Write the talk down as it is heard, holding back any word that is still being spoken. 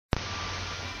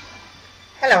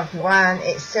Hello everyone,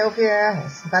 it's Sylvia,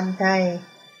 it's Monday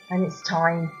and it's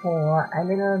time for a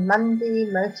little Monday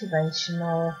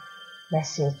motivational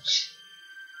message.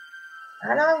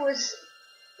 And I was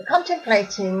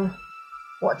contemplating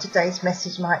what today's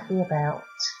message might be about.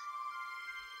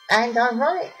 And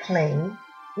ironically,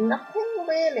 nothing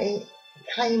really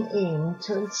came in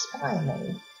to inspire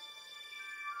me,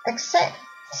 except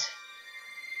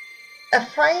a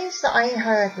phrase that I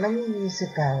heard many years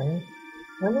ago: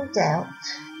 when in doubt,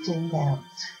 do doubt.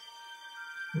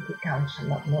 I think it comes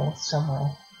from up north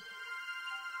somewhere.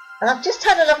 And I've just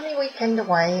had a lovely weekend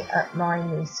away at my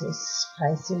niece's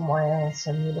place in Wales,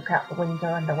 and you look out the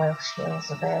window and the Welsh hills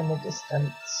are there in the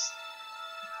distance.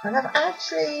 And I've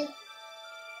actually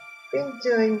been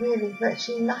doing really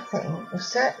virtually nothing, or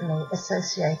certainly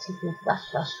associated with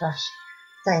rush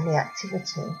daily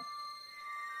activity.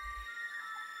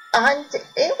 And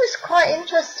it was quite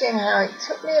interesting how it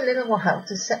took me a little while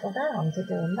to settle down to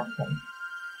doing nothing.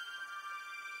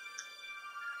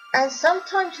 And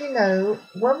sometimes, you know,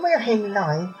 when we're in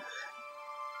life,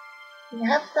 you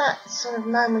have that sort of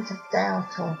moment of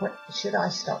doubt, or should I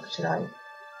stop, should I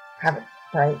have a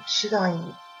break, should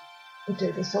I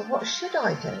do this, or what should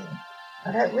I do?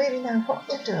 I don't really know what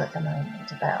to do at the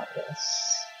moment about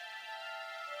this.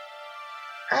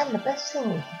 And the best thing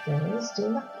we can do is do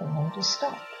nothing and just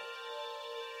stop.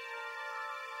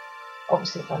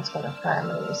 Obviously, if one's got a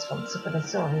family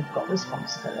responsibility, or we've got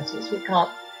responsibilities, we can't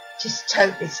just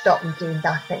totally stop and do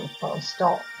nothing full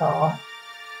stop for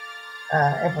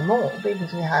evermore,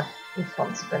 because we have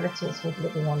responsibilities with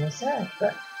living on this earth.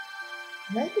 But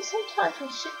maybe sometimes we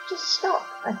should just stop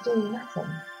and do nothing for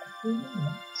a few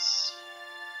minutes.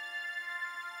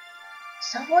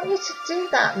 So I want you to do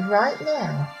that right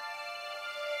now.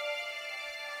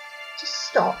 Just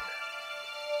stop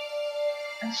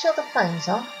and shut the phones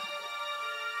off.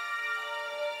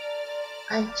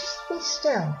 And just be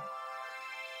still.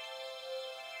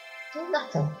 Do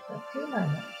nothing for a few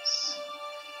moments.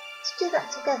 Let's do that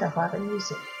together while the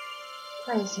music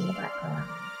plays in the background.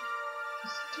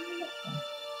 Just do nothing.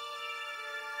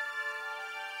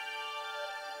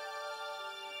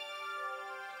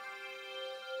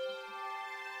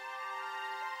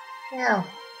 Now,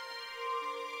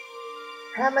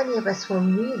 how many of us were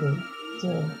really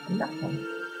doing nothing?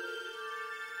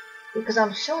 Because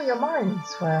I'm sure your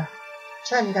minds were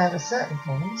turning over certain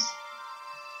things.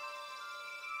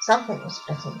 Something was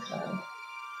splitting through.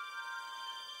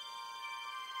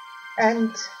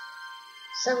 And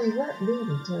so we weren't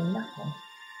really doing nothing.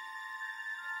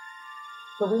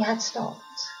 But we had stopped.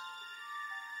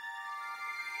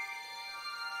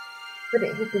 But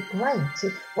it would be great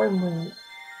if, when we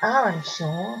are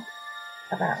unsure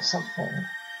about something,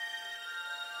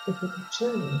 if we could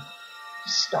truly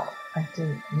just stop and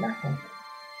do nothing.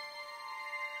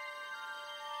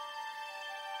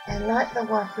 And like the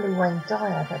lovely Wayne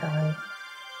Dyer that I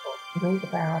read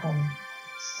about and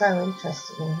so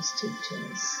interested in his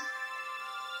teachings,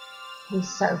 he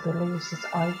so believes, as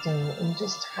I do, in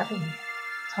just having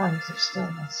times of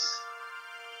stillness.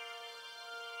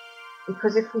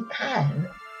 Because if we can,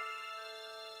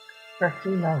 for a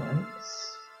few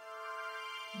moments,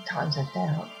 in times of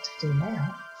doubt, do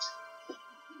doubt,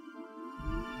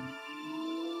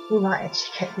 we might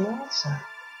actually get the answer.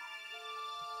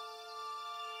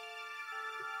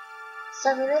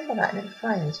 So remember that little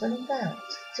phrase: when in doubt,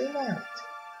 do doubt.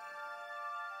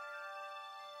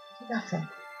 Do nothing.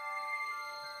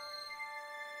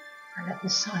 And let the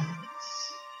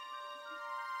silence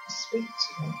speak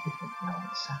to you with the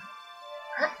answer.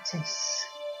 Practice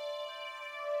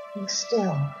being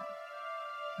still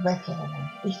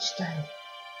regularly each day,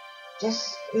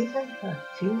 just even for a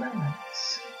few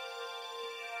moments.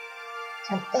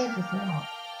 Turn everything off.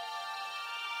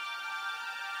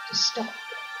 Just stop.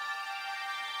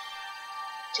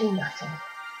 Do nothing.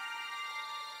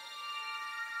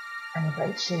 And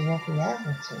eventually you'll be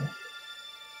able to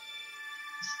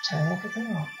just turn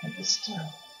everything off and be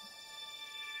still.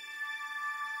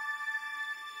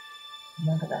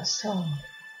 Remember that song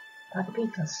by the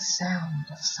Beatles, The Sound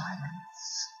of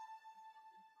Silence.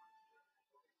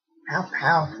 How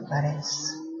powerful that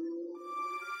is.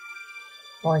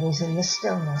 For it is in the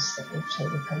stillness that we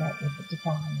truly connect with the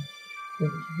divine, who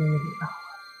we really are.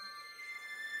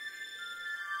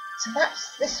 So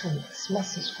that's this week's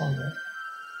message for you.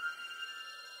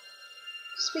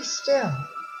 Just be still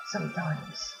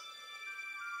sometimes.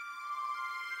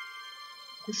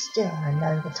 Be still and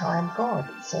know that I am God,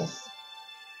 it says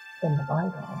in the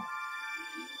Bible.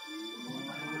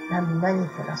 And many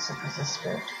philosophers and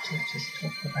spiritual teachers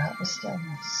talk about the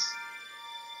stillness.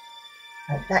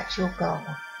 Like that's your goal,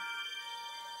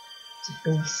 to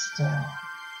be still.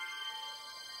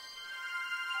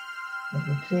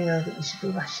 feel that you should be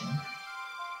rushing.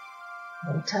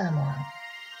 No turmoil.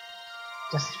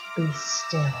 Just be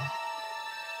still.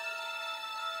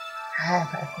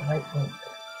 Have a great week.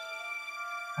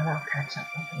 And I'll catch up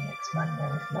with you next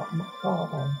Monday, if not before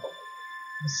then,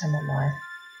 with some of my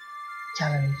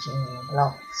challenging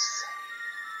vlogs.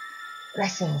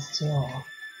 Blessings to you all.